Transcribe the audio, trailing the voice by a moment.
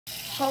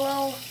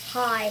Hello,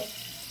 hi.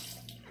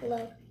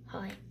 Hello,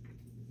 hi.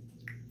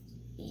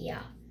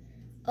 Yeah.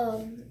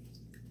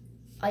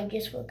 I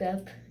just woke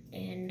up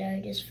and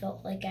I just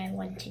felt like I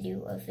wanted to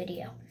do a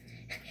video.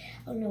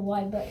 I don't know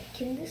why, but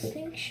can this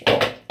thing show?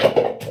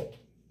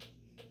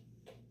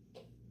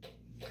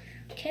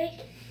 Okay.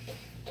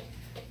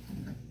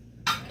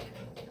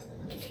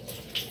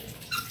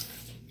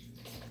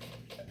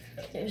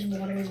 There's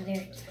water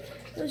there.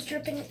 It was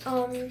dripping.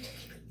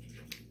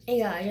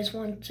 Yeah, I just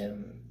want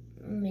to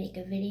make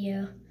a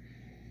video.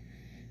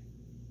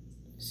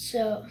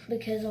 So,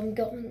 because I'm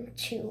going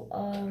to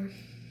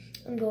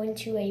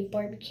a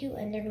barbecue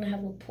and they're gonna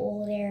have a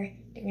pool there.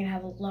 They're gonna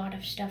have a lot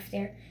of stuff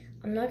there.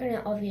 I'm not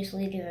gonna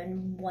obviously do it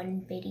in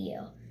one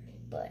video,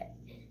 but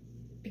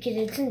because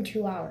it's in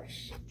 2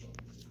 hours.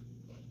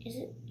 Is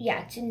it?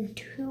 Yeah, it's in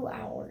 2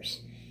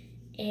 hours.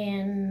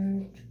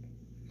 And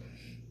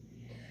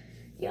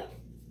yeah,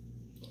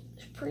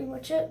 that's pretty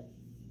much it.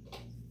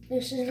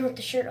 This is not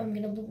the shirt I'm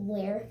gonna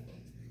wear.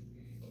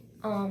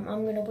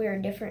 I'm gonna wear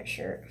a different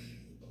shirt.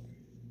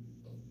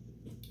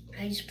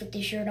 I just put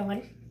this shirt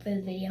on for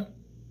the video.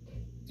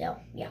 So,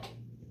 yeah.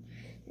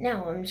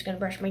 Now I'm just gonna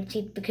brush my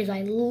teeth because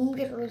I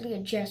literally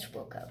just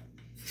woke up.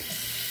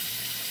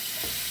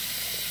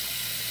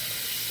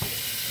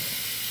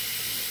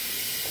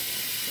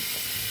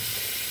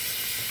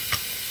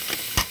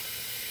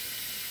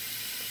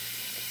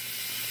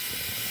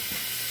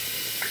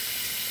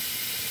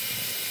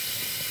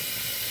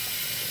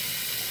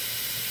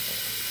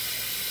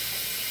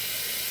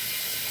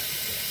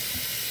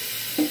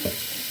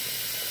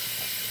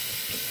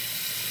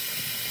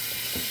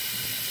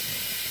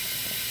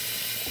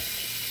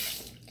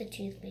 The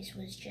toothpaste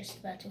was just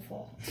about to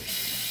fall.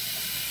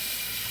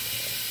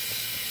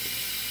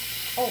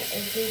 Oh,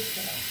 it did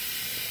fall.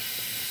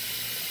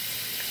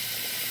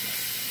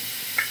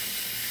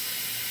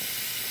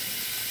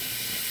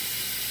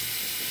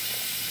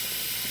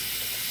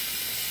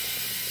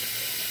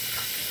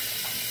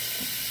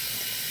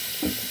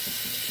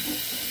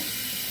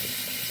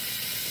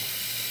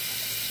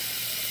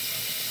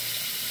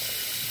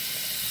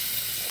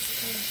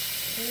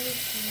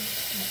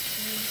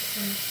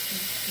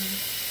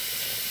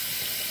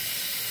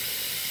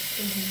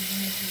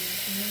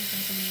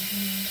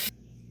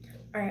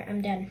 Alright,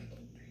 I'm done.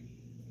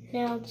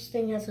 Now this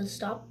thing has to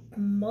stop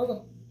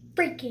mother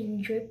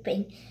freaking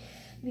dripping.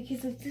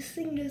 Because if this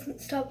thing doesn't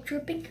stop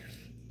dripping,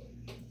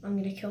 I'm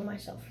gonna kill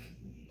myself.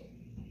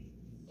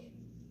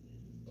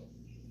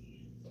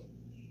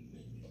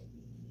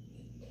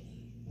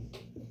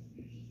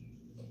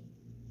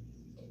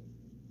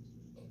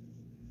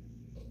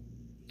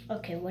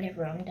 Okay,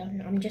 whatever, I'm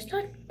done. I'm just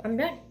done. I'm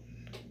done.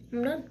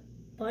 I'm done.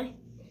 Bye.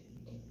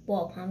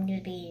 Well, I'm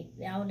gonna be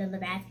out of the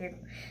bathroom.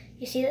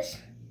 You see this?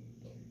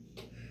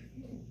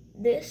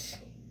 This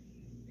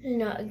is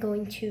not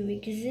going to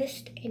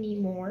exist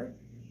anymore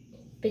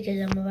because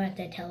I'm about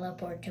to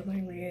teleport to my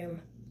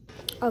room.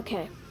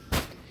 Okay,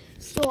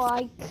 so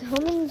I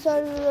come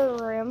inside of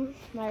the room,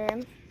 my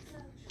room,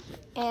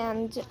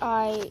 and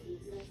I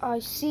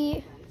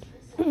see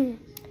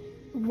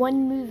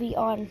one movie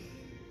on.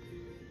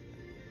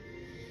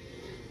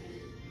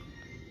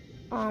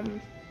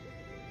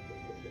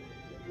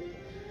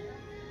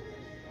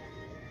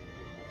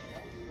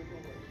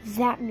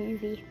 That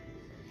movie.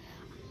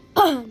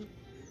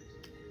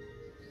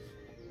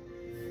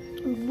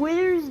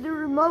 Where's the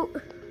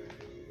remote?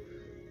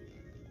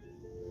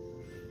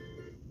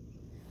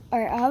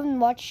 Alright, I haven't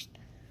watched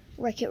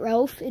Wreck-It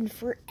Ralph in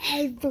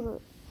forever.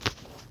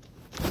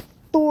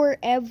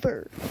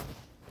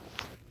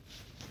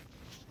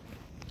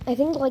 I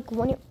think like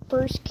when it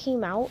first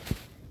came out,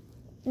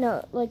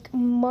 no, like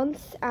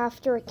months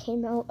after it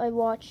came out, I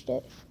watched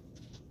it.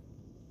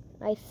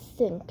 I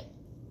think.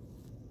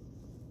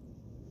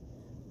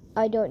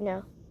 I don't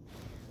know.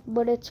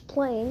 But it's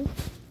playing.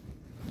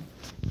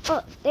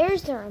 Oh,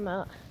 there's the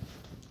remote.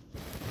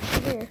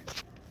 Here.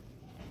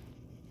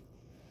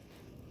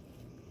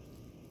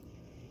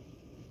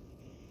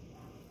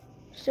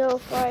 So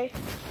if I...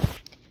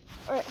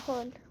 Alright, hold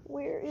on.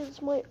 Where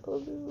is my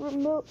other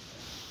remote?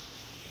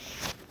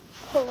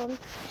 Hold on.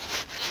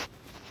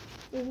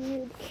 The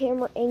weird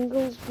camera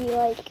angles be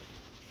like...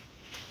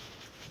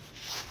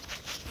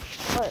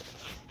 Alright.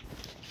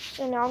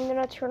 So now I'm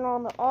gonna turn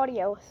on the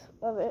audio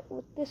of it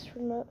with this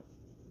remote.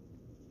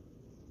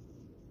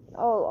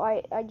 Oh,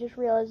 I just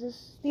realized this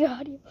is the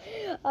audio.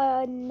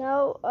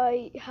 No,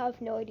 I have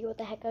no idea what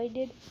the heck I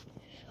did.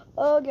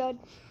 Oh god.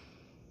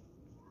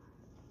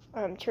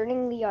 I'm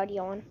turning the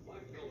audio on.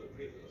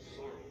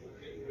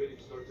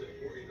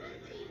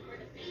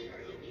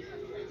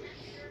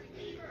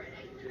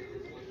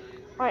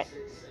 Alright.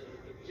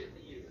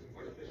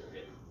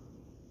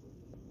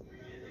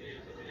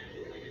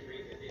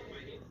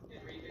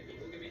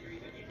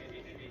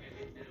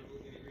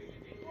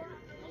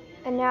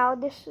 And now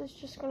this is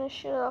just gonna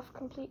shut off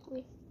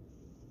completely.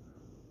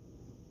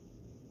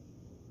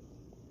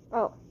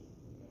 Oh.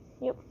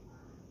 Yep.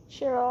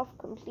 Shut off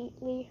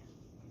completely.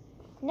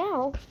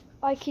 Now,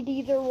 I could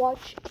either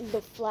watch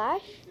The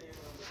Flash,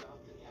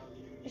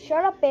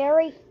 Shut up,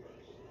 Barry.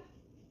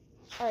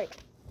 Alright.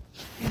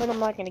 But I'm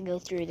not going to go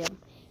through them.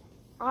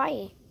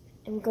 I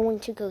am going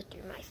to go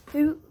through my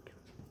food.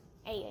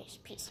 Anyways,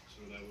 peace.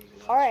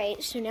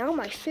 Alright, so now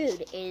my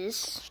food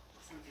is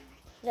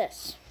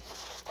this.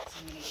 So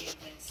I'm going to give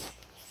this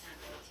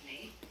sample to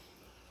Nate.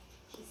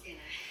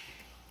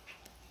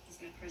 He's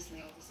gonna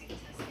personally oversee the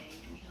testing.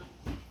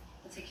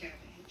 We'll take care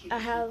of it. I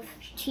have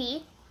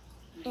tea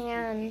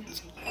and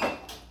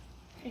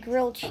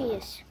grilled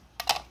cheese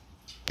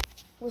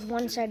with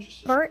one side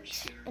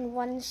burnt and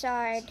one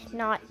side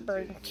not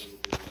burnt.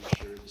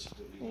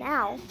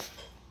 Now,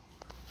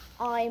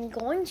 I'm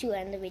going to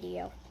end the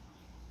video.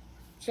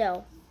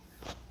 So,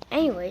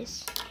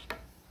 anyways,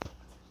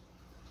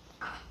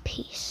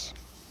 peace.